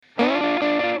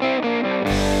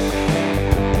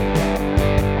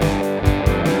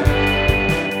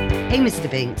Mr.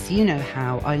 Binks, you know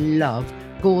how I love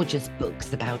gorgeous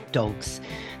books about dogs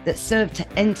that serve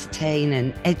to entertain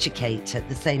and educate at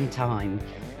the same time.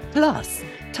 Plus,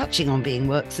 touching on being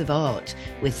works of art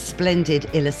with splendid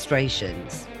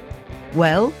illustrations.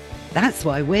 Well, that's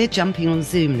why we're jumping on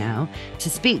Zoom now to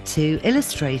speak to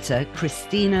illustrator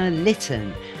Christina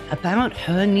Litton about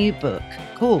her new book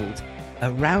called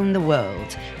Around the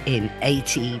World in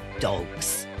 80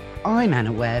 Dogs. I'm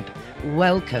Anna Webb.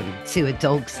 Welcome to A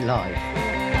Dog's Life.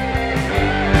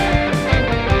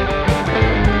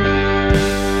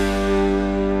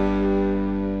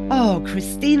 Oh,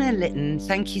 Christina Litton,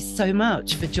 thank you so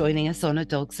much for joining us on A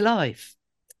Dog's Life.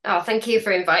 Oh, thank you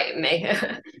for inviting me.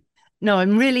 No,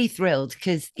 I'm really thrilled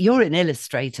because you're an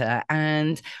illustrator,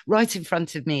 and right in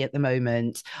front of me at the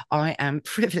moment, I am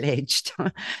privileged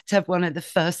to have one of the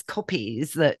first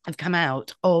copies that have come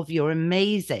out of your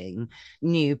amazing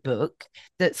new book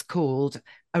that's called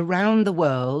Around the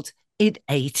World in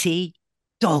 80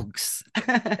 Dogs.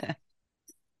 I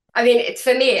mean,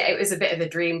 for me, it was a bit of a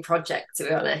dream project, to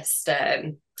be honest.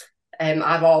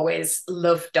 I've always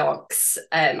loved dogs.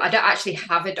 I don't actually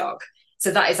have a dog. So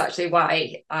that is actually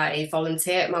why I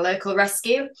volunteer at my local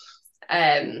rescue.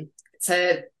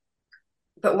 But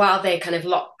while they kind of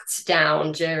locked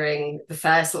down during the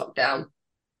first lockdown,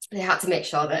 they had to make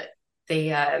sure that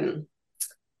they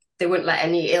wouldn't let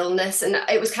any illness, and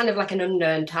it was kind of like an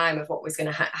unknown time of what was going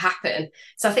to happen.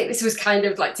 So I think this was kind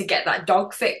of like to get that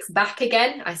dog fix back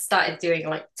again. I started doing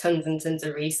like tons and tons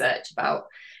of research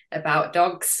about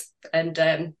dogs, and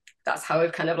that's how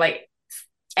we've kind of like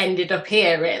ended up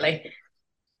here, really.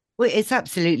 Well, it's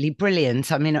absolutely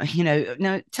brilliant. I mean,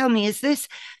 now tell me, is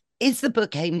the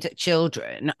book aimed at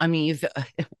children? I mean,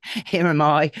 here am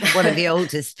I, one of the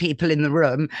oldest people in the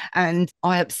room, and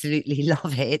I absolutely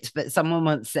love it. But someone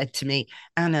once said to me,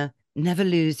 Anna, never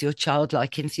lose your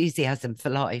childlike enthusiasm for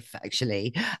life,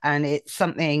 actually. And it's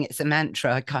a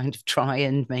mantra I kind of try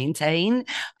and maintain.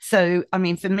 So, I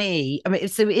mean, for me,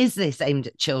 so is this aimed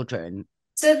at children?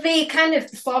 So the kind of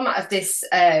format of this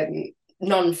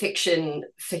non-fiction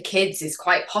for kids is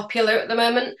quite popular at the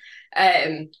moment.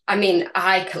 I mean,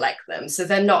 I collect them, so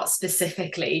they're not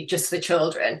specifically just for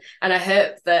children. And I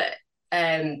hope that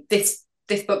this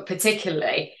book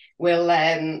particularly will,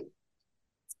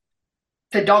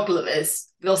 for dog lovers,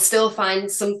 they'll still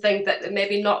find something that they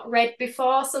maybe not read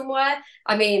before somewhere.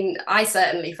 I mean, I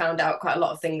certainly found out quite a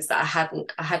lot of things that I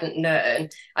hadn't known.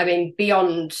 I mean,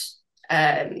 beyond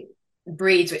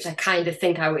breeds, which I kind of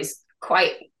think I was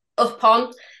quite up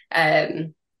on.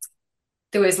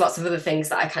 There was lots of other things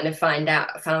that I kind of found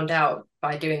out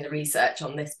by doing the research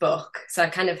on this book. So I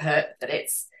kind of hope that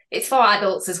it's for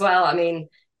adults as well. I mean,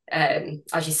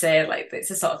 as you say, like it's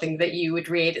the sort of thing that you would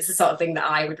read. It's the sort of thing that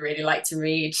I would really like to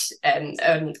read, and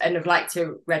have liked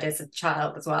to read as a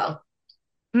child as well.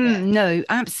 Yeah. No,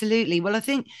 absolutely. Well, I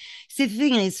think, see, the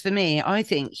thing is for me, I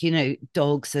think,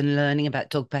 dogs and learning about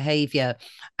dog behavior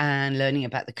and learning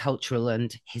about the cultural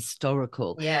and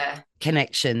historical Yeah.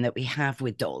 connection that we have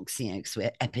with dogs, because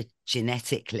we're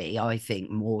epigenetically, I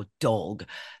think, more dog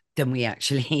than we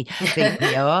actually think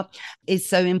we are, is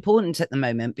so important at the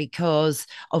moment because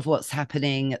of what's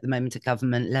happening at the moment at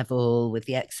government level with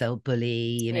the XL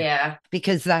bully, Yeah.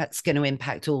 because that's going to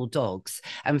impact all dogs.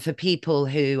 And for people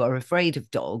who are afraid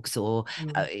of dogs or,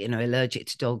 allergic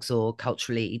to dogs or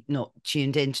culturally not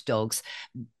tuned into dogs,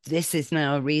 this is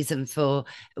now a reason for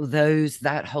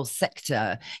that whole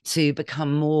sector to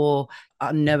become more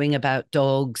knowing about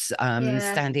dogs,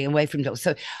 standing away from dogs.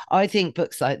 So I think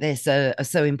books like this are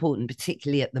so important,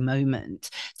 particularly at the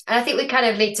moment. And I think we kind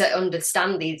of need to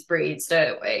understand these breeds,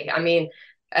 don't we? I mean,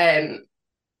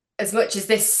 as much as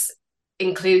this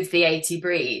includes the 80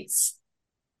 breeds,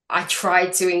 I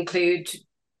tried to include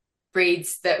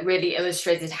breeds that really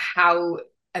illustrated how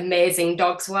amazing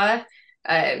dogs were.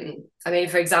 I mean,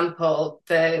 for example,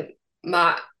 the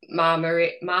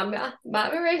Marmara, Marmara.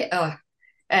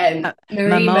 Yeah,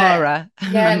 Marmara.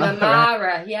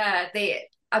 Yeah,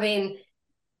 I mean,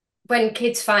 when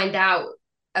kids find out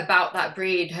about that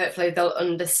breed, hopefully they'll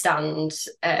understand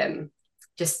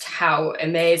just how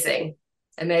amazing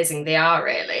they are,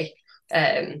 really.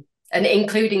 And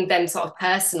including them sort of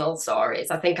personal stories.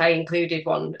 I think I included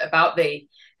one about the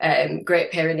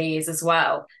Great Pyrenees as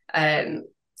well.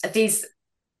 These,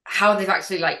 how they've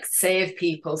actually like saved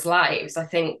people's lives. I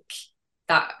think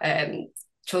that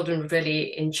children would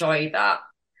really enjoy that.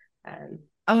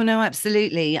 Oh, no,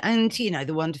 absolutely. And,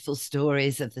 the wonderful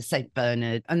stories of the St.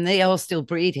 Bernard, and they are still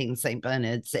breeding St.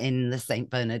 Bernards in the St.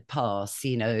 Bernard Pass,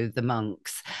 the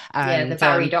monks. Yeah, And the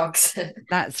Barry dogs.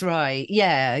 that's right.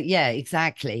 Yeah,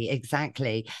 exactly.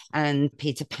 And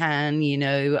Peter Pan,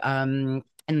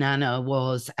 Nana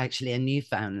was actually a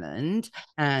Newfoundland.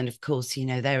 And of course,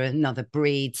 they're another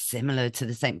breed similar to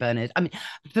the St. Bernard. I mean,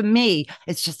 for me,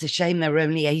 it's just a shame there were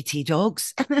only 80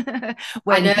 dogs. I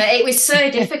when know it was so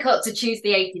difficult to choose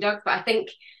the 80 dogs, but I think,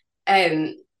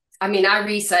 I mean, I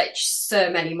researched so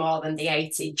many more than the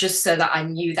 80 just so that I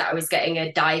knew that I was getting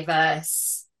a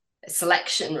diverse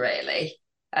selection, really.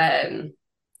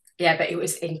 Yeah, but it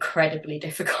was incredibly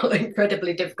difficult,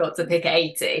 incredibly difficult to pick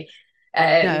 80.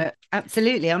 No,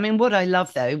 absolutely. I mean, what I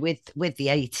love though with the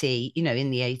 80, in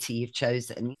the 80 you've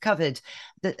chosen, you covered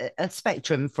a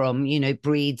spectrum from,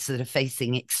 breeds that are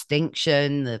facing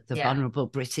extinction, the yeah. vulnerable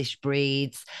British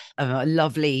breeds, a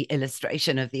lovely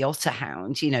illustration of the otter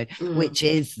hound, which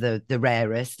is the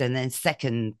rarest. And then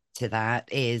second to that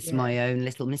is my own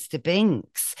little Mr.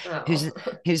 Binks, Oh.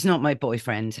 who's not my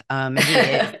boyfriend.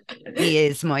 He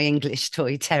is my English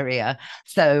toy terrier.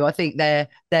 So I think they're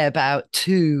about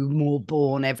 2 more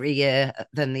born every year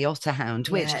than the otter hound,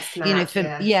 which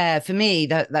for me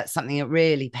that's something that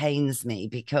really pains me,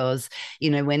 because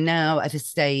we're now at a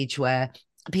stage where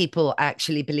people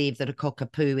actually believe that a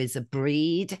cockapoo is a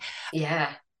breed.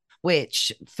 Yeah.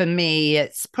 Which for me,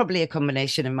 it's probably a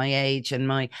combination of my age and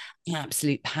my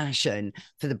absolute passion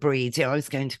for the breeds. I was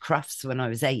going to Crufts when I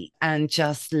was 8 and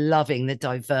just loving the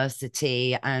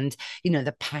diversity and,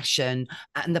 the passion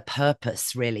and the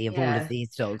purpose really of all of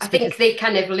these dogs. I think they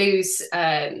kind of lose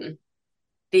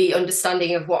the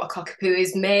understanding of what a cockapoo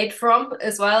is made from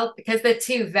as well, because they're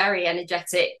 2 very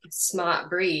energetic,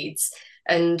 smart breeds.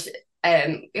 And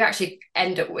you actually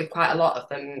end up with quite a lot of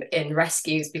them in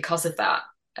rescues because of that.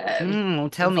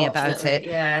 Tell me about it.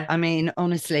 Yeah. I mean,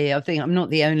 honestly, I think I'm not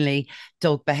the only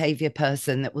dog behavior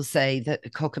person that will say that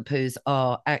cockapoos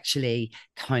are actually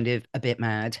kind of a bit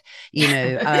mad,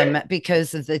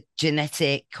 because of the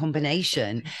genetic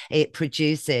combination. It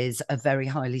produces a very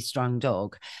highly strung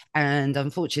dog. And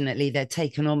unfortunately, they're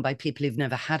taken on by people who've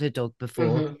never had a dog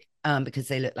before. Because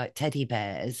they look like teddy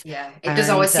bears. Yeah, it does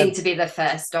always seem to be the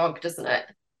first dog, doesn't it?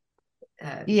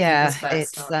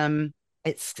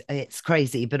 It's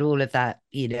crazy, but all of that,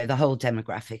 the whole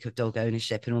demographic of dog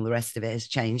ownership and all the rest of it has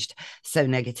changed so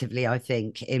negatively, I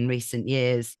think, in recent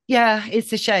years. Yeah,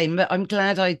 it's a shame, but I'm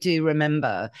glad I do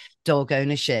remember dog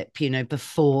ownership,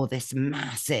 before this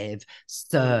massive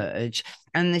surge.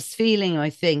 And this feeling,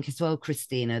 I think, as well,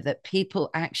 Christina, that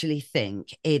people actually think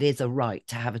it is a right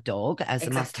to have a dog as a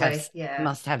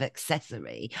must-have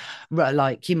accessory.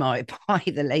 Like you might buy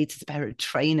the latest pair of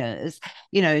trainers,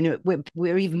 and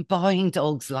we're even buying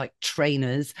dogs like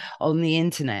trainers on the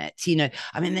internet.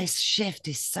 I mean, this shift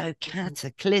is so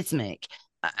cataclysmic.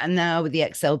 And now with the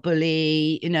XL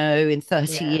bully, in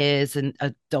 30 years, and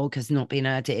a dog has not been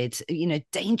added,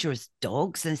 dangerous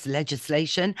dogs, there's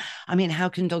legislation. I mean, how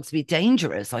can dogs be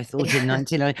dangerous? I thought in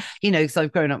 99, because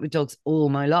I've grown up with dogs all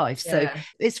my life. So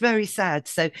it's very sad.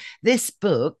 So this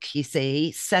book, you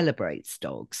see, celebrates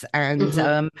dogs. And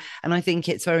and I think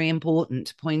it's very important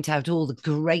to point out all the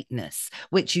greatness,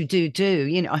 which you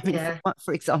do. I mean,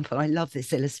 for example, I love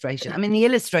this illustration. I mean, the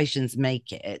illustrations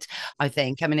make it, I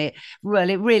think. I mean, it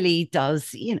really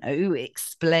does,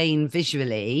 explain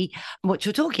visually what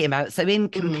you're talking about. So in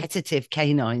competitive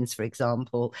canines, for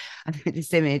example, I think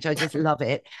this image, I just love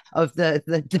it, of the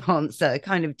dancer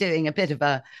kind of doing a bit of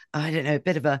a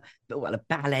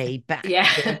ballet back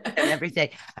and everything,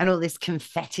 and all this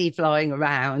confetti flying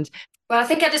around. Well, I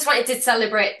think I just wanted to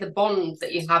celebrate the bond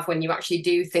that you have when you actually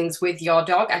do things with your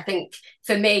dog. I think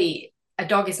for me, a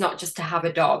dog is not just to have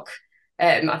a dog.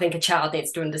 I think a child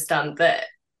needs to understand that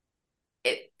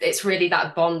it's really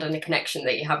that bond and the connection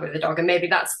that you have with the dog, and maybe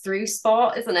that's through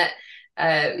sport, isn't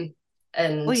it?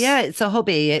 Well, yeah, it's a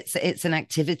hobby. It's an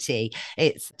activity.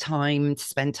 It's time to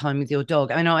spend time with your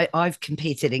dog. I mean, I've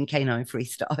competed in canine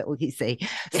freestyle, you see.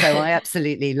 So I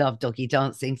absolutely love doggy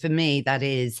dancing. For me, that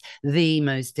is the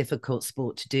most difficult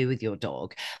sport to do with your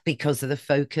dog because of the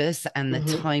focus and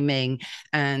the timing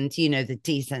and, the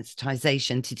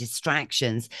desensitization to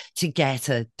distractions to get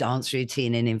a dance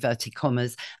routine in inverted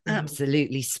commas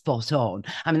absolutely spot on.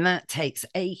 I mean, that takes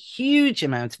a huge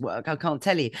amount of work, I can't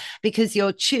tell you, because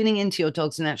you're tuning into your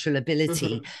dog's natural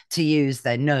ability to use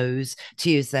their nose, to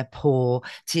use their paw,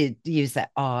 to use their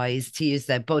eyes, to use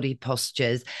their body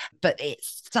postures. But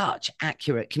it's such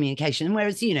accurate communication.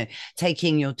 Whereas, you know,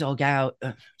 taking your dog out,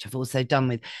 which I've also done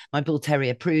with my bull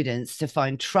terrier Prudence, to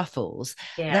find truffles,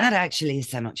 that actually is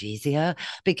so much easier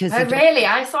because Oh, really?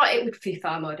 I thought it would be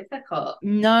far more difficult.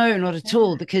 no, not at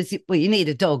all, Yeah. because well, you need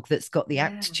a dog that's got the Yeah.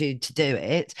 aptitude to do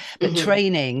it. But Mm-hmm.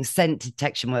 training scent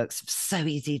detection works so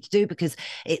easy to do because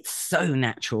it's so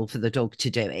natural for the dog to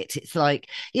do it. It's like,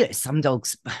 you know, some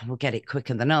dogs will get it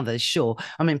quicker than others, sure.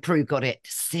 I mean, Prue got it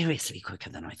seriously quicker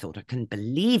than I thought. I couldn't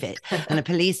believe it. And a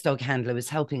police dog handler was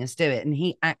helping us do it. And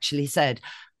he actually said,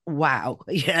 wow,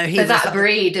 you know, he For was that like,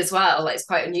 breed as well, it's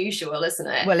quite unusual, isn't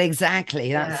it? well,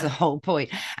 exactly. That's Yeah. the whole point.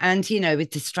 And, you know,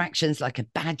 with distractions like a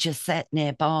badger set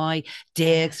nearby,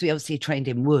 deer, because we obviously trained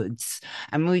in woods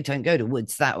and we don't go to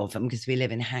woods that often because we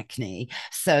live in Hackney.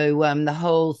 So the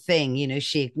whole thing, you know,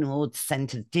 she ignored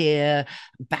scent of deer,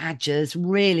 badgers,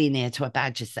 really near to a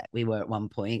badger set we were at one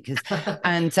point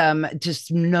and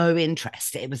just no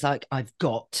interest. It was like, I've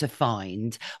got to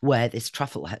find where this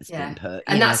truffle has been put.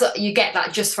 And that's what you get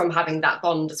that just from having that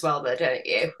bond as well, though, don't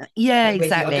you? Yeah, With your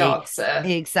exactly. dog. So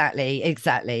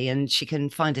Exactly. And she can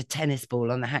find a tennis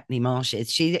ball on the Hackney Marshes.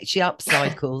 She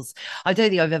upcycles. I don't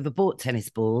think I've ever bought tennis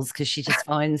balls because she just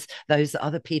finds those that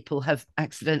other people have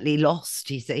accidentally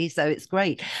lost, you see. So it's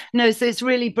great. No, so it's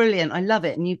really brilliant. I love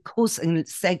it. And you, of course, and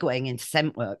segueing into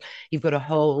scent work, you've got a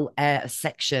whole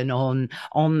section on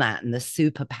that and the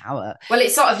superpower. well,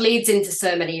 it sort of leads into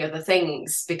so many other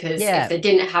things because Yeah. if they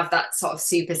didn't have that sort of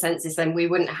super senses, then we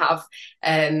wouldn't have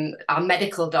our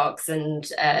medical dogs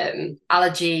and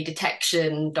allergy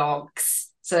detection dogs.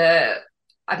 So,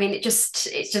 I mean, it's just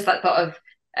that sort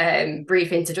of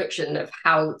brief introduction of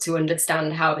how to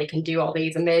understand how they can do all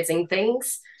these amazing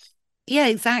things. Yeah,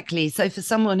 exactly. So for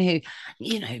someone who,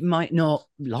 you know, might not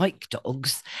like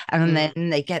dogs and then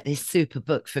they get this super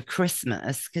book for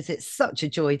Christmas because it's such a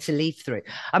joy to leaf through.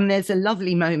 I mean, there's a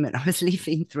lovely moment I was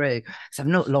leafing through because I've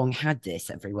not long had this,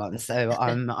 everyone. So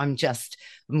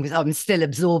I'm still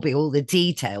absorbing all the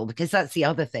detail because that's the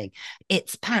other thing.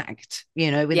 It's packed,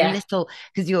 you know, with little,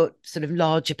 because you're sort of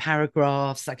larger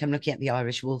paragraphs. Like I'm looking at the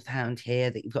Irish Wolfhound here,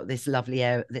 that you've got this lovely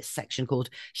this section called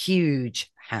Huge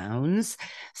Hounds.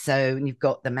 So you've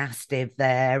got the Mastiff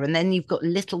there, and then you've got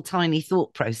little tiny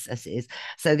thought processes.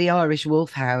 So the Irish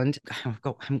Wolfhound, I haven't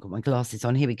got my glasses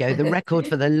on. Here we go. The record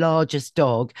for the largest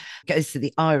dog goes to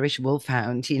the Irish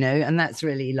Wolfhound, you know, and that's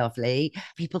really lovely.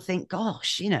 People think,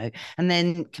 gosh, you know, and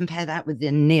then compare that with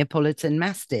the Neapolitan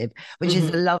Mastiff, which is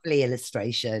a lovely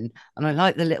illustration. And I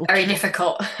like the little very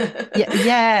difficult.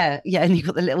 yeah. And you've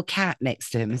got the little cat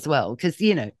next to him as well, because,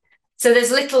 you know, so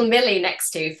there's little Millie next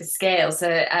to for scale.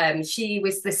 So she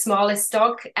was the smallest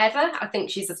dog ever. I think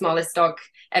she's the smallest dog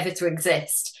ever to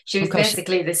exist. She was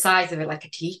basically the size of it, like a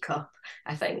teacup,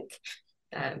 I think.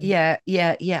 Yeah.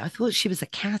 I thought she was a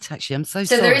cat, actually. I'm so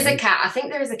sorry. So there is a cat. I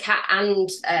think there is a cat and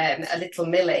a little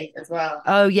Millie as well.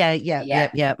 Oh,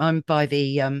 yeah. I'm by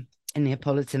the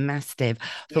Neapolitan Mastiff.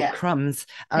 Thought crumbs.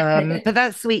 But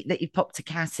that's sweet that you popped a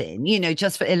cat in, you know,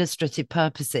 just for illustrative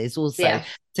purposes also.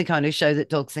 To kind of show that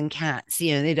dogs and cats,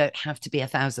 you know, they don't have to be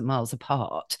 1,000 miles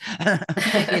apart.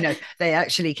 You know, they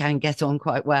actually can get on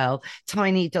quite well.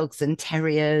 Tiny dogs and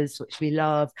terriers, which we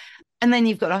love. And then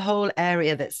you've got a whole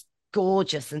area that's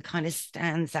gorgeous and kind of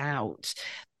stands out,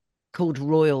 called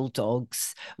Royal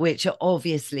Dogs, which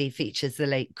obviously features the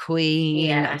late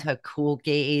Queen and her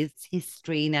corgis,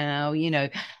 history now, you know.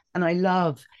 And I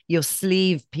love your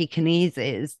sleeve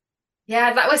Pekingeses.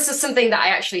 Yeah, that was just something that I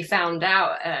actually found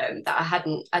out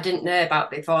that I didn't know about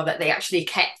before, that they actually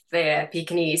kept their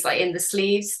Pekingese like in the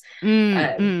sleeves.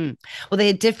 Well, they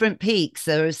had different peaks.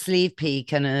 There was a sleeve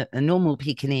peak and a normal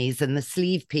Pekingese, and the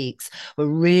sleeve peaks were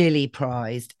really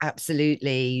prized.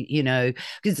 Absolutely, you know,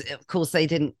 because of course they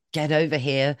didn't get over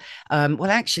here. Well,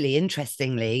 actually,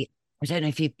 interestingly, I don't know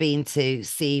if you've been to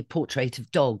see Portrait of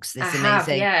Dogs. This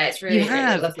amazing. Yeah, it's really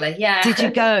lovely. Yeah. Did you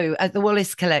go at the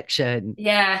Wallace collection?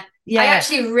 Yeah. I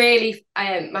actually really,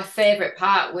 my favourite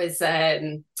part was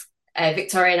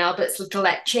Victoria and Albert's little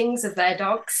etchings of their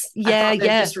dogs. I thought they were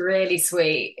just really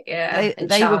sweet. Yeah, and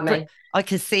charming. I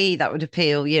could see that would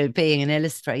appeal, you know, being an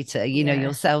illustrator, you know,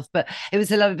 yourself. But it was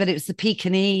but it was the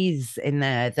Pekingese in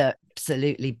there that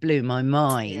absolutely blew my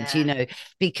mind, you know,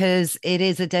 because it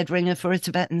is a dead ringer for a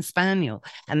Tibetan Spaniel.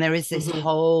 And there is this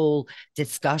whole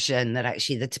discussion that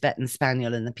actually the Tibetan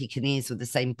Spaniel and the Pekingese were the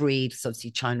same breed. So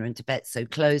obviously China and Tibet so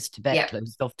close. Tibet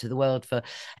closed off to the world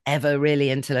forever, really,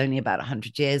 until only about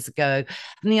 100 years ago.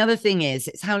 And the other thing is,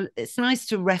 it's nice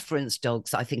to reference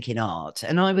dogs, I think, in art.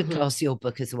 And I would class your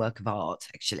book as a work of art,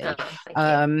 actually.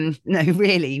 No,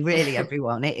 really,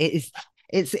 everyone.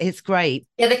 It's great.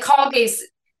 Yeah, the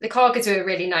corgis were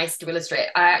really nice to illustrate.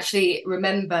 I actually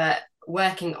remember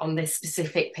working on this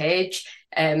specific page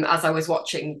as I was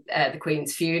watching the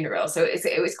Queen's funeral. So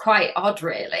it was quite odd,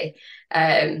 really.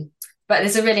 But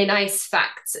there's a really nice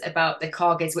fact about the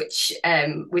corgis, which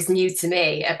was new to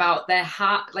me, about their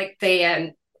heart, like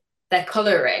their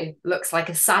colouring looks like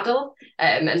a saddle,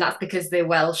 and that's because the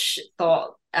Welsh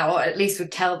thought, or at least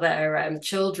would tell their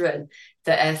children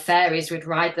that fairies would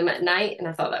ride them at night, and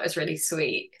I thought that was really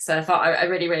sweet. So I thought I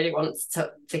really, really want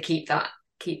to keep that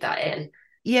in.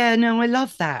 Yeah, no, I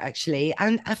love that actually.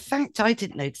 And a fact I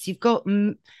didn't notice, you've got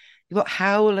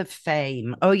Howl of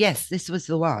Fame. Oh, yes, this was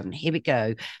the one. Here we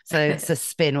go. So it's a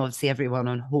spin, obviously, everyone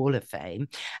on Hall of Fame.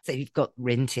 So you've got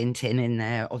Rin Tin Tin in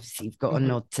there. Obviously, you've got a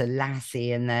nod to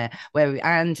Lassie in there,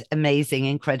 and amazing,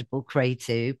 incredible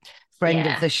Kratu. Friend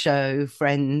of the show,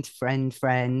 friend,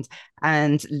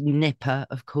 and Nipper,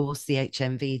 of course, the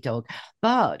HMV dog.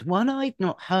 But one I'd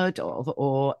not heard of,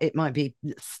 or it might be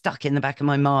stuck in the back of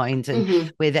my mind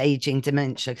and with aging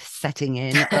dementia setting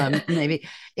in, maybe,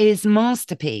 is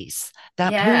Masterpiece,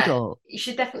 that poodle. You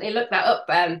should definitely look that up.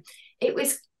 It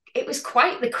was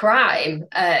quite the crime,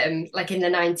 like in the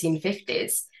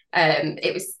 1950s.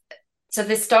 So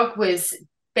this dog was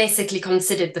basically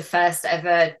considered the first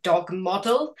ever dog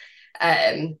model.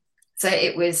 So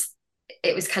it was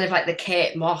kind of like the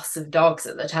Kate Moss of dogs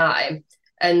at the time,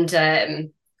 and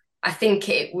I think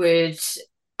it would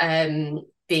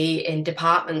be in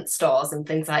department stores and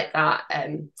things like that,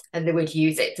 and they would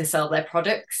use it to sell their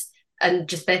products. And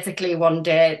just basically one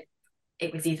day,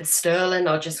 it was either stolen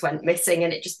or just went missing,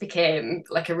 and it just became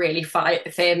like a really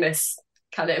famous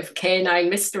kind of canine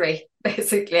mystery,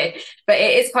 basically. But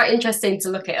it is quite interesting to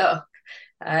look it up.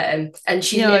 And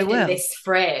she lived in this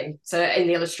frame. So in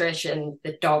the illustration,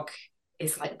 the dog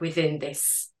is like within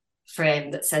this frame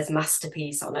that says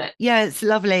Masterpiece on it. Yeah, it's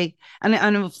lovely. And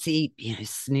obviously,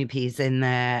 Snoopy's in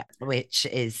there, which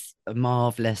is a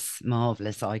marvelous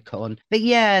icon. But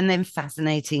yeah, and then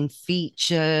fascinating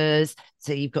features.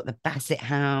 So you've got the Basset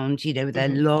Hound, with their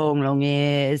long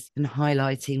ears, and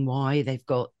highlighting why they've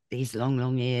got these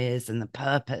long ears and the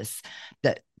purpose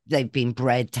that they've been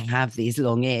bred to have these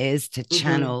long ears to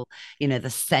channel, the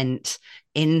scent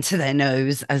into their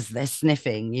nose as they're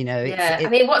sniffing. I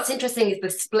mean, what's interesting is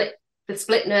the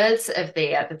split nose of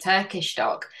the Turkish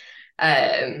dog,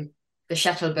 the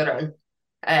Shettleborough,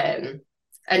 and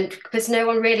because no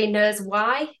one really knows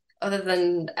why, other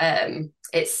than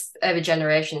it's over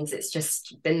generations, it's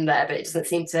just been there, but it doesn't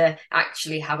seem to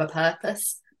actually have a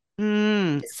purpose.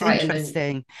 It's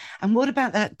interesting. And what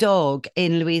about that dog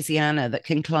in Louisiana that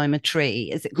can climb a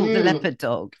tree? Is it called the leopard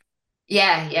dog?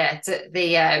 Yeah. It's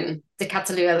the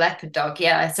Catalina leopard dog.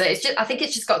 Yeah. So I think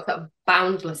it's just got that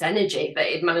boundless energy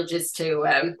that it manages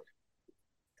to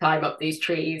climb up these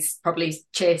trees, probably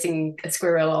chasing a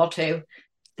squirrel or two.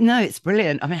 No, it's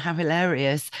brilliant. I mean, how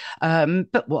hilarious.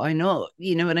 But why not?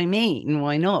 You know what I mean?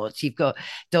 Why not? You've got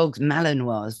dogs,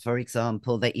 Malinois, for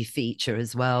example, that you feature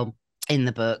as well in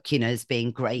the book, as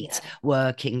being great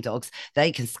working dogs.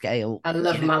 They can scale. I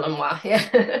love Malinois.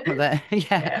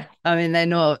 Yeah. I mean, they're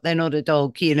not a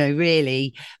dog,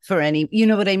 really for any, you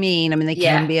know what I mean? I mean, they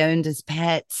can be owned as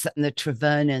pets. And the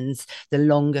Trevernans, the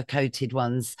longer coated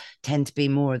ones, tend to be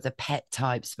more of the pet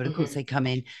types, but of course they come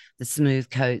in the smooth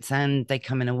coats, and they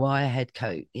come in a wirehead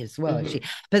coat as well, actually.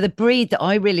 But the breed that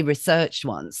I really researched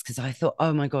once, because I thought,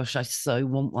 oh my gosh, I so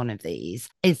want one of these,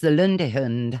 is the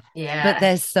Lundehund. Yeah. But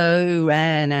they're so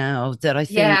rare now that I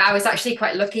think. Yeah, I was actually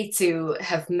quite lucky to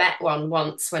have met one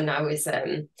once when I was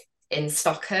in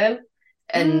Stockholm.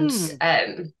 And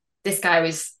this guy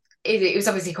was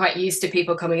obviously quite used to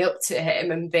people coming up to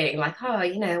him and being like,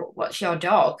 oh, what's your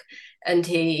dog? And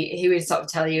he would sort of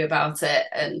tell you about it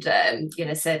and,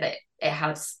 say that it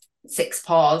has 6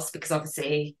 paws because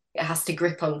obviously it has to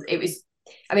grip on.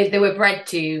 They were bred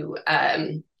to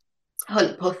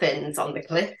hunt puffins on the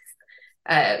cliff.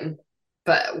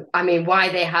 But I mean, why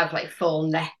they have like full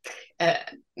neck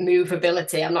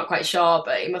movability, I'm not quite sure,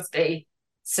 but it must be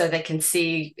so they can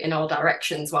see in all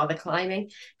directions while they're climbing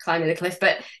the cliff.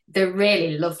 But they're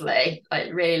really lovely,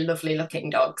 like really lovely looking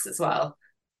dogs as well.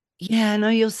 Yeah, no,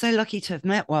 you're so lucky to have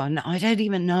met one. I don't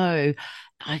even know.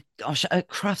 Gosh, at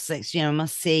Crufts, I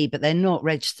must see, but they're not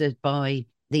registered by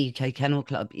the UK Kennel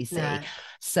Club, you see. No.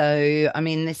 So, I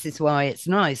mean, this is why it's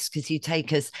nice, because you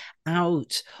take us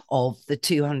out of the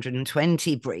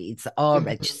 220 breeds that are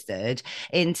registered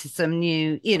into some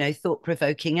new,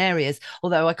 thought-provoking areas.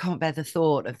 Although I can't bear the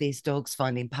thought of these dogs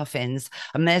finding puffins,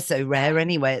 and they're so rare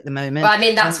anyway at the moment. Well, I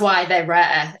mean, that's why they're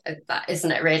rare,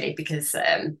 isn't it, really? Because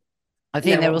I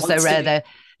think they're also rare.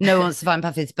 no one wants to find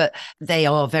puppies, but they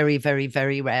are very, very,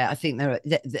 very rare. I think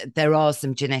there are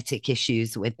some genetic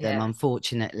issues with them, Yeah.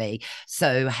 unfortunately.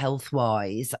 So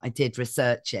health-wise, I did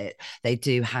research it. They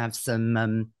do have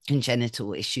some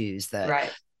congenital issues that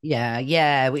Right.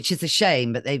 yeah, which is a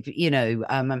shame, but they've,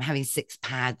 I'm having 6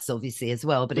 pads obviously as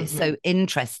well, but it's so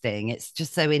interesting. It's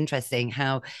just so interesting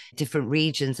how different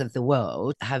regions of the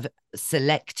world have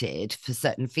selected for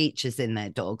certain features in their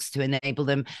dogs to enable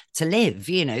them to live,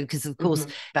 because of course,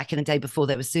 back in the day before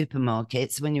there were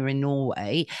supermarkets, when you're in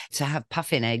Norway, to have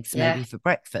puffin eggs maybe for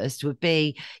breakfast would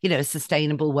be, a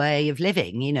sustainable way of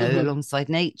living, alongside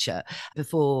nature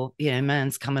before,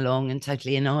 man's come along and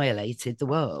totally annihilated the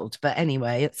world. But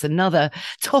anyway, it's another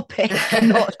topic,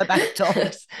 not about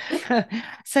dogs.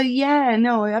 So yeah,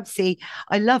 no,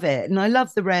 I love it. And I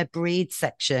love the rare breed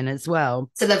section as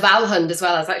well. So the Valhund as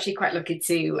well, I was actually quite lucky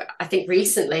to, I think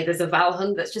recently there's a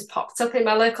Valhund that's just popped up in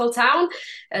my local town.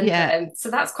 And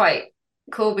so that's quite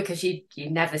cool because you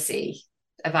never see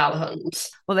a Valhund.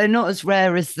 Well, they're not as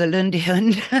rare as the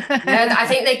Lundehund. No, I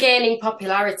think they're gaining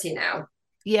popularity now.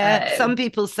 Yeah, some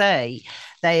people say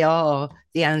they are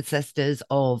the ancestors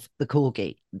of the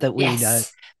corgi that we know,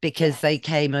 because they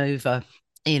came over,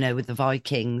 with the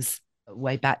Vikings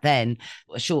way back then.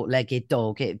 A short-legged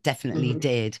dog, it definitely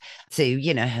did, to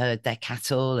herd their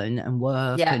cattle and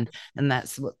work, and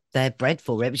that's what they're bred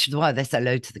for, which is why they're so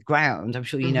low to the ground. I'm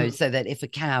sure you know, so that if a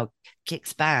cow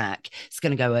kicks back, it's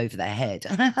going to go over their head.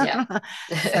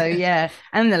 So yeah,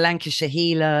 and the Lancashire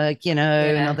Heeler,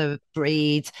 another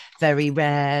breed, very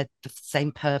rare,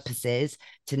 same purposes,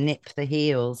 to nip the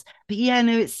heels. But yeah,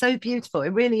 no, it's so beautiful. It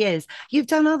really is. You've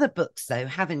done other books though,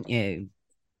 haven't you?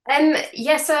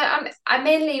 So I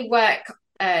mainly work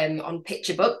on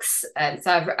picture books.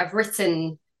 So I've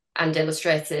written and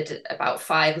illustrated about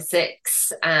 5 or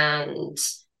 6, and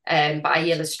but I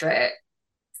illustrate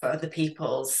for other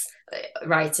people's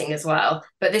writing as well.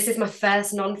 But this is my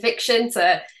first non-fiction,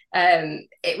 so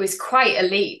it was quite a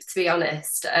leap, to be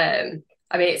honest.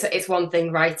 I mean, it's one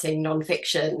thing writing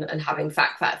non-fiction and having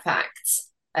facts.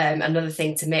 Another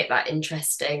thing to make that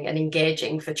interesting and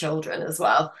engaging for children as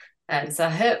well. So I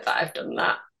hope that I've done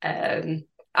that.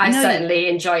 I certainly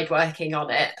enjoyed working on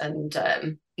it,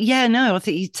 and yeah, no, I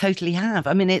think you totally have.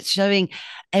 I mean, it's showing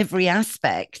every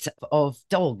aspect of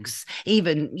dogs,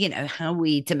 even, how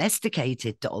we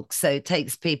domesticated dogs. So it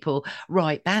takes people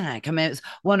right back. I mean, it's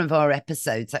one of our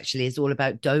episodes actually is all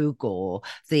about Dogor,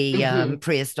 the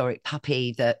prehistoric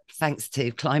puppy that, thanks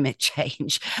to climate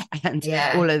change and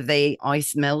all of the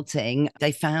ice melting,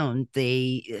 they found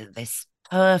this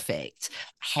perfect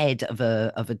head of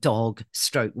a dog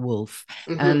stroke wolf,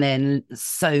 and then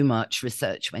so much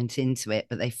research went into it,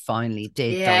 but they finally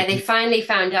did. They finally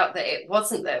found out that it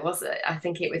wasn't there, was it? I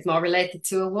think it was more related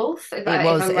to a wolf. But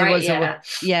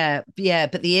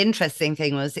the interesting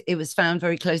thing was it was found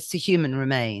very close to human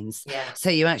remains. So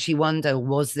you actually wonder,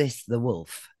 was this the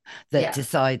wolf that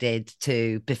decided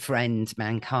to befriend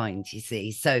mankind, you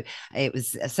see? So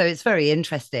it's very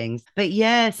interesting. But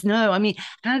yes, no, I mean,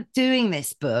 how doing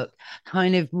this book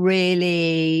kind of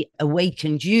really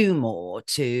awakened you more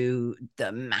to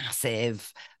the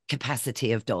massive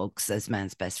capacity of dogs as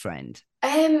man's best friend?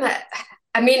 I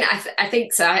mean, I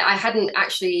think so. I hadn't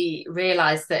actually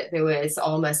realized that there was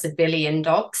almost 1 billion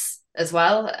dogs as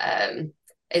well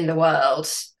in the world.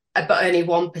 But only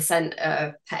 1%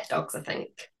 are pet dogs, I think.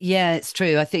 Yeah, it's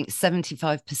true. I think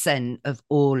 75% of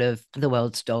all of the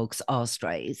world's dogs are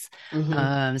strays.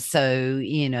 So,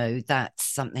 that's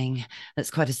something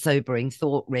that's quite a sobering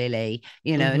thought, really.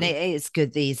 And it's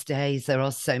good these days. There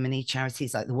are so many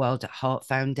charities like the Wild at Heart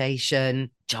Foundation,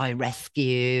 Jai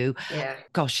Rescue.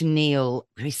 Gosh, Neil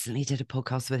recently did a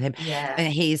podcast with him.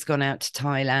 And he's gone out to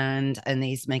Thailand and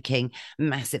he's making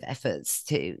massive efforts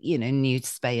to,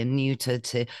 spay and neuter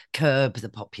to curb the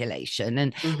population,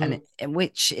 and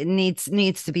which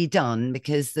needs to be done,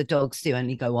 because the dogs do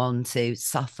only go on to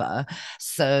suffer.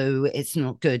 So it's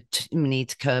not good. We need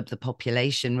to curb the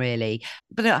population, really.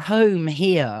 But at home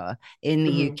here in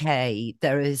the UK,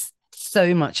 there is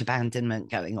so much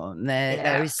abandonment going on.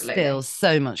 There is still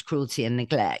so much cruelty and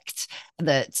neglect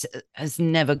that has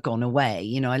never gone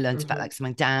away. I learned about that because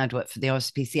my dad worked for the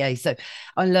RSPCA. So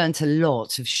I learned a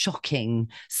lot of shocking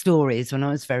stories when I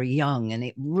was very young, and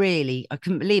I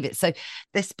couldn't believe it. So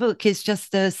this book is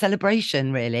just a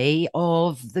celebration, really,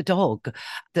 of the dog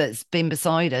that's been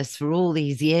beside us for all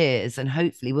these years and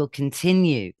hopefully will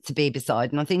continue to be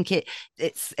beside. And I think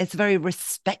it's a very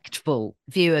respectful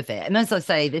view of it. And as I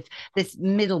say, there's this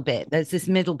middle bit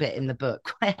in the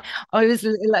book where I was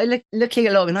looking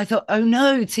along and I thought, oh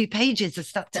no, 2 pages are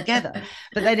stuck together.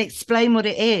 But then explain what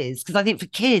it is, because I think for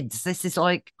kids this is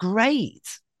like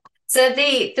great. So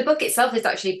the book itself is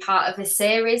actually part of a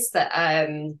series that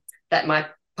my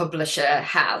publisher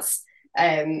has.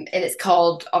 And it's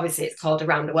called, obviously it's called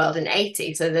Around the World in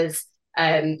 80. So there's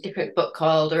different book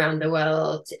called Around the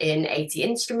World in 80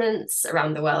 Instruments,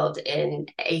 Around the World in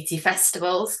 80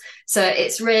 Festivals. So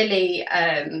it's really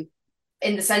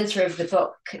in the center of the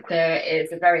book, there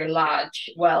is a very large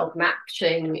world map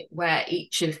showing where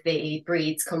each of the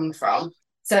breeds come from.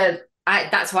 So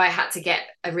that's why I had to get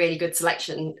a really good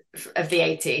selection of the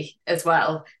 80 as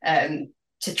well,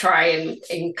 to try and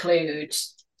include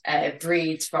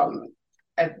breeds from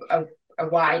a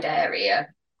wide area.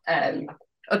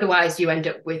 Otherwise, you end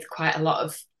up with quite a lot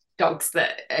of dogs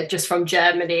that are just from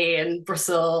Germany and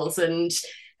Brussels and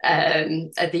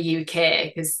the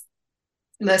UK, because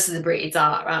most of the breeds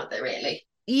aren't they, really?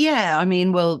 Yeah, I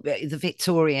mean, well, the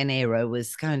Victorian era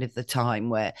was kind of the time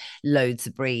where loads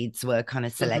of breeds were kind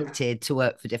of selected to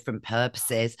work for different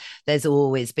purposes. There's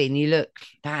always been, you look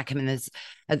back, I mean, there's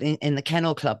in the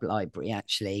Kennel Club library,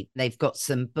 actually, they've got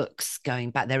some books going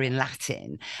back. They're in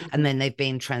Latin, and then they've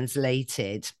been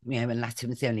translated, and Latin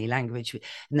was the only language.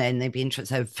 And then they've been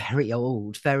so very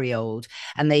old, very old.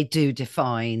 And they do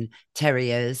define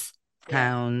terriers,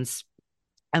 hounds,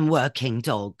 and working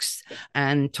dogs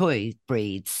and toy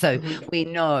breeds. So we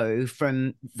know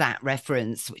from that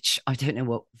reference, which I don't know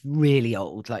what, really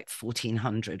old, like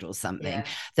 1400 or something,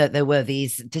 that there were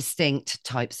these distinct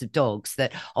types of dogs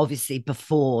that obviously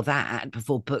before that,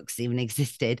 before books even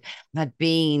existed, had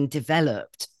been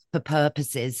developed for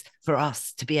purposes for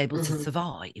us to be able to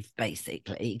survive,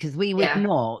 basically, because we would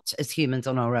not, as humans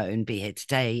on our own, be here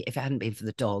today if it hadn't been for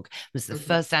the dog. It was the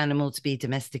first animal to be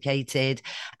domesticated,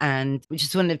 and we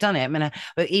just wouldn't have done it. I mean,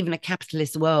 even a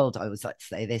capitalist world, I always like to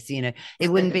say this, it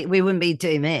wouldn't be, we wouldn't be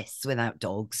doing this without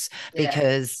dogs,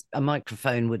 because a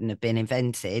microphone wouldn't have been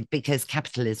invented, because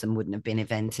capitalism wouldn't have been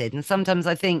invented. And sometimes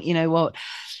I think, you know what,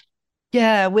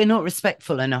 yeah, we're not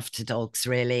respectful enough to dogs,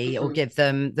 really, or give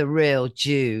them the real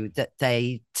due that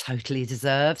they totally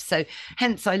deserve. So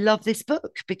hence I love this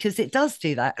book, because it does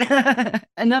do that.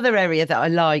 Another area that I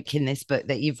like in this book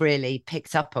that you've really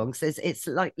picked up on, because it's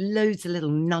like loads of little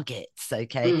nuggets,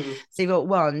 okay? So you've got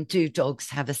one, do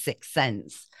dogs have a sixth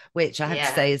sense? Which I have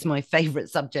to say is my favorite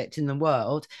subject in the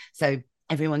world. So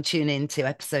everyone tune in to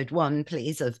episode 1,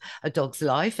 please, of A Dog's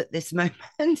Life at this moment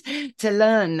to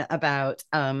learn about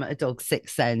a dog's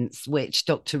sixth sense, which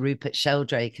Dr. Rupert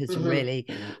Sheldrake has really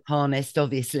harnessed,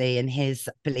 obviously, in his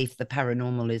belief the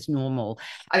paranormal is normal.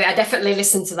 I mean, I definitely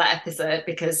listened to that episode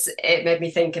because it made me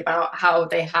think about how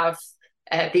they have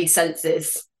these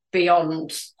senses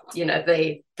beyond,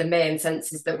 the main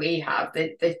senses that we have.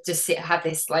 They just have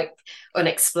this like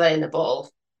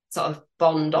unexplainable sort of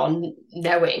bond on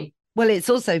knowing. Well, it's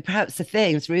also perhaps the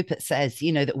thing, as Rupert says,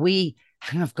 that we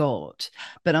have got,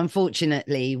 but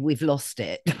unfortunately we've lost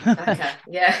it. Okay,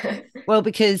 yeah. Well,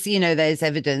 because, there's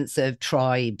evidence of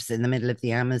tribes in the middle of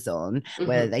the Amazon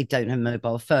where they don't have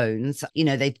mobile phones.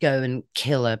 They'd go and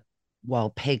kill a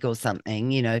wild pig or something,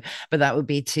 but that would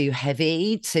be too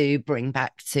heavy to bring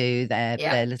back to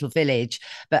their little village.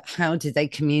 But how did they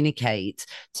communicate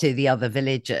to the other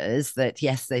villagers that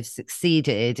yes, they've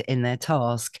succeeded in their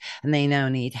task and they now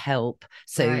need help?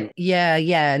 So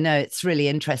no, it's really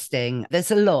interesting. There's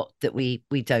a lot that we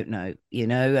don't know,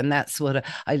 and that's what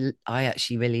I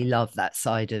actually really love, that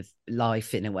side of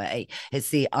life. In a way, it's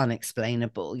the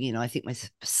unexplainable. I think we're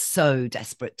so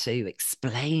desperate to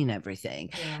explain everything.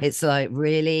 It's like,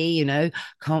 really,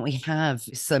 can't we have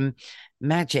some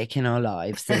magic in our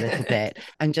lives a little bit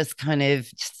and just kind of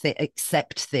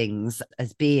accept things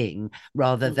as being,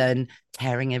 rather than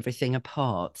tearing everything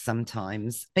apart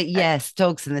sometimes? But yes,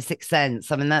 dogs and the sixth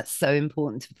sense, I mean, that's so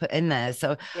important to put in there.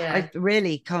 So I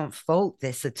really can't fault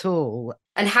this at all.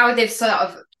 And how they've sort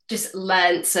of just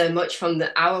learned so much from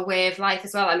our way of life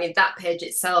as well. I mean, that page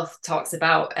itself talks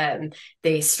about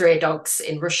the stray dogs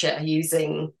in Russia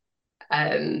using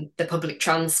the public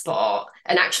transport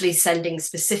and actually sending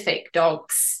specific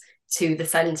dogs to the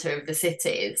centre of the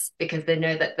cities because they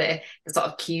know that the sort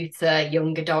of cuter,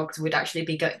 younger dogs would actually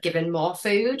be given more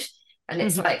food. And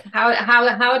it's like,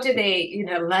 how do they,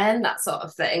 learn that sort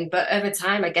of thing? But over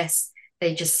time, I guess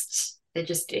they just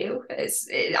do.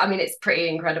 It's pretty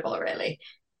incredible, really.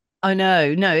 I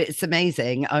know. No, it's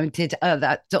amazing. I did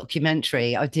that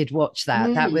documentary. I did watch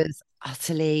that. That was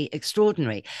utterly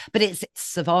extraordinary. But it's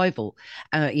survival,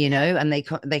 and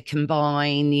they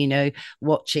combine,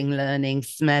 watching, learning,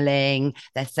 smelling,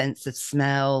 their sense of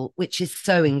smell, which is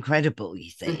so incredible, you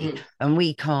see. And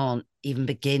we can't even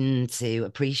begin to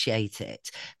appreciate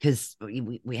it, because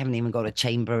we haven't even got a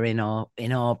chamber in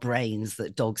our brains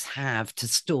that dogs have to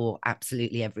store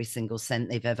absolutely every single scent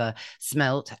they've ever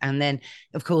smelt. And then,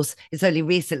 of course, it's only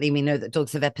recently we know that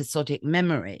dogs have episodic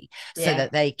memory, so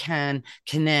that they can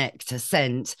connect a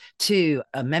scent to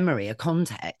a memory, a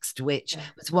context, which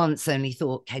was once only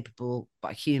thought capable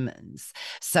by humans.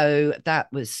 So that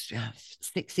was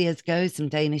 6 years ago. Some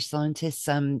Danish scientists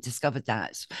discovered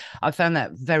that. I found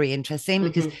that very interesting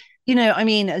because, you know, I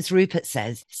mean, as Rupert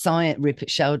says, Rupert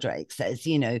Sheldrake says,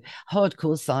 you know,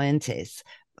 hardcore scientists,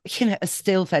 you know, are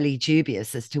still fairly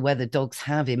dubious as to whether dogs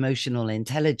have emotional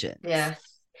intelligence. Yeah.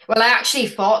 Well, I actually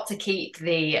fought to keep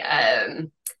the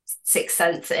Sixth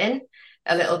Sense in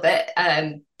a little bit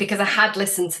because I had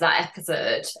listened to that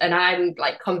episode, and I'm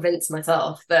like convinced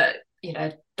myself that, you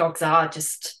know, dogs are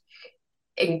just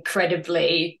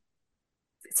incredibly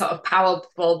sort of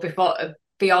powerful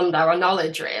beyond our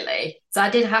knowledge, really. So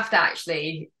I did have to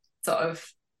actually sort of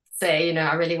say, you know,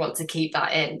 I really want to keep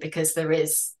that in because there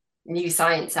is new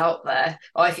science out there,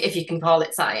 or if you can call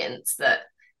it science, that,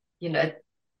 you know,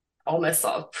 almost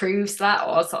sort of proves that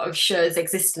or sort of shows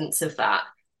existence of that.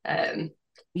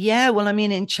 Yeah, well, I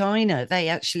mean, in China, they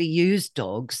actually use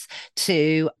dogs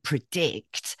to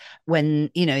predict when,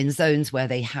 you know, in zones where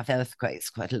they have earthquakes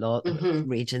quite a lot,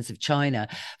 regions of China,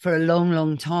 for a long,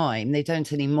 long time. They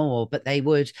don't anymore, but they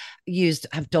would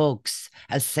have dogs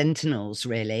as sentinels,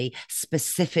 really,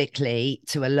 specifically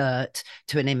to alert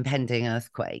to an impending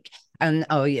earthquake. And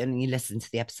and you listened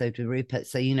to the episode with Rupert,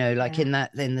 so you know, like in the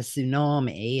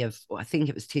tsunami of, I think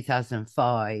it was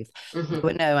 2005, there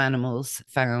were no animals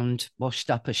found washed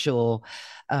up ashore.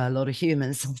 A lot of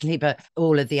humans, sadly, but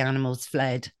all of the animals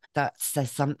fled. That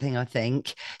says something, I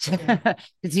think,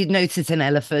 because you'd notice an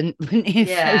elephant, wouldn't you?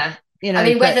 Yeah. So, you know, I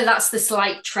mean, whether that's the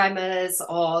slight tremors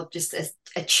or just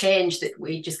a change that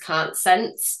we just can't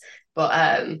sense,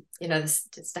 but you know, there's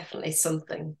definitely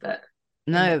something that.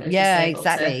 No, yeah,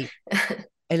 exactly.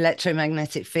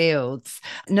 Electromagnetic fields.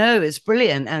 No, it's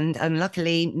brilliant, and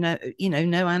luckily, no, you know,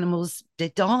 no animals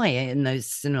did die in those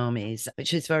tsunamis,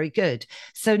 which is very good.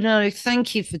 So, no,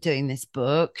 thank you for doing this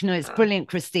book. No, it's brilliant,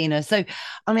 Christina. So,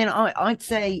 I mean, I'd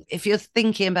say if you're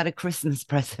thinking about a Christmas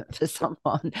present for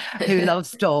someone who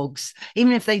loves dogs,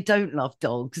 even if they don't love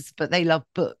dogs, but they love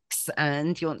books,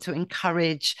 and you want to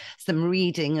encourage some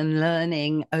reading and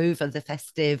learning over the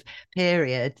festive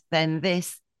period, then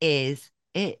this is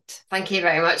it. Thank you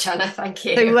very much, Anna. Thank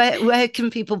you. So where can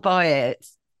people buy it?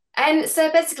 So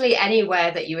basically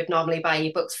anywhere that you would normally buy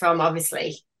your books from.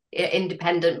 Obviously,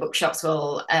 independent bookshops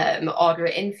will order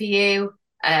it in for you.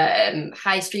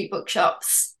 High street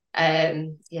bookshops,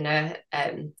 you know,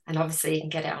 and obviously you can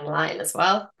get it online as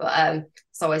well. But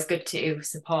it's always good to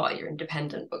support your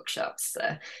independent bookshops.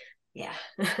 So yeah.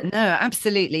 No,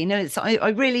 absolutely. No, I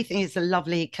really think it's a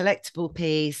lovely collectible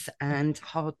piece and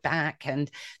hardback,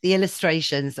 and the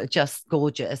illustrations are just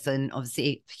gorgeous, and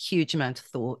obviously a huge amount of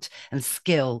thought and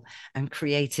skill and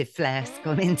creative flair has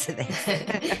gone into this.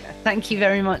 Thank you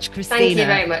very much, Christina. Thank you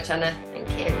very much, Anna. Thank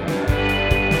you.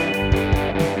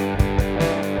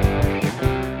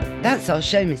 That's our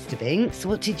show, Mr. Binks.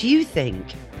 What did you think?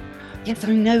 Yes,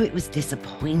 I know it was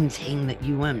disappointing that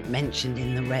you weren't mentioned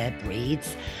in the rare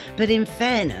breeds, but in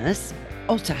fairness,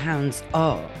 Otterhounds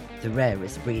are the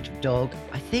rarest breed of dog,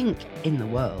 I think, in the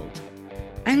world.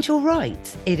 And you're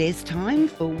right, it is time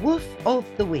for Woof of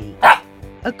the Week.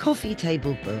 A coffee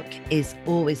table book is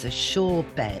always a sure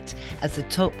bet as a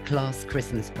top-class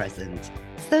Christmas present.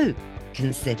 So,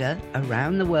 consider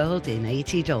Around the World in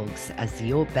 80 Dogs as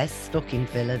your best stocking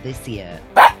filler this year.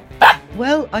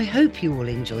 Well, I hope you all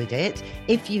enjoyed it.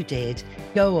 If you did,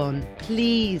 go on,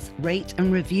 please rate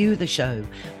and review the show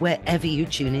wherever you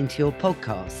tune into your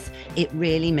podcasts. It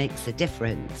really makes a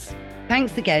difference.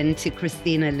 Thanks again to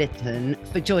Christina Litton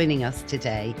for joining us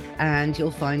today, and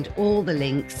you'll find all the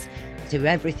links to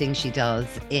everything she does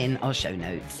in our show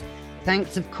notes.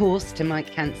 Thanks, of course, to Mike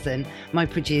Hansen, my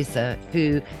producer,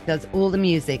 who does all the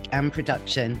music and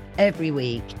production every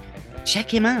week.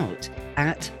 Check him out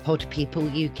at Pod People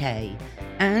UK,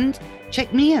 and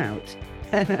check me out.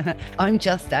 I'm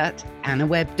just at Anna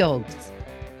Webb Dogs.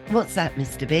 What's that,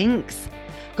 Mr. Binks?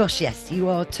 Gosh, yes, you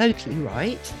are totally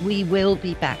right. We will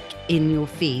be back in your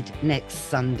feed next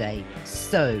Sunday.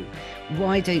 So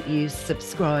why don't you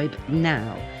subscribe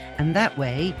now? And that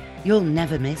way you'll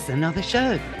never miss another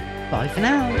show. Bye for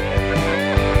now.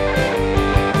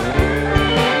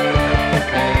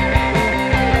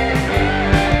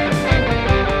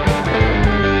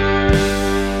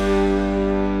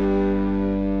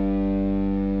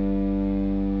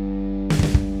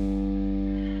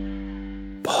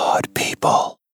 Pod People.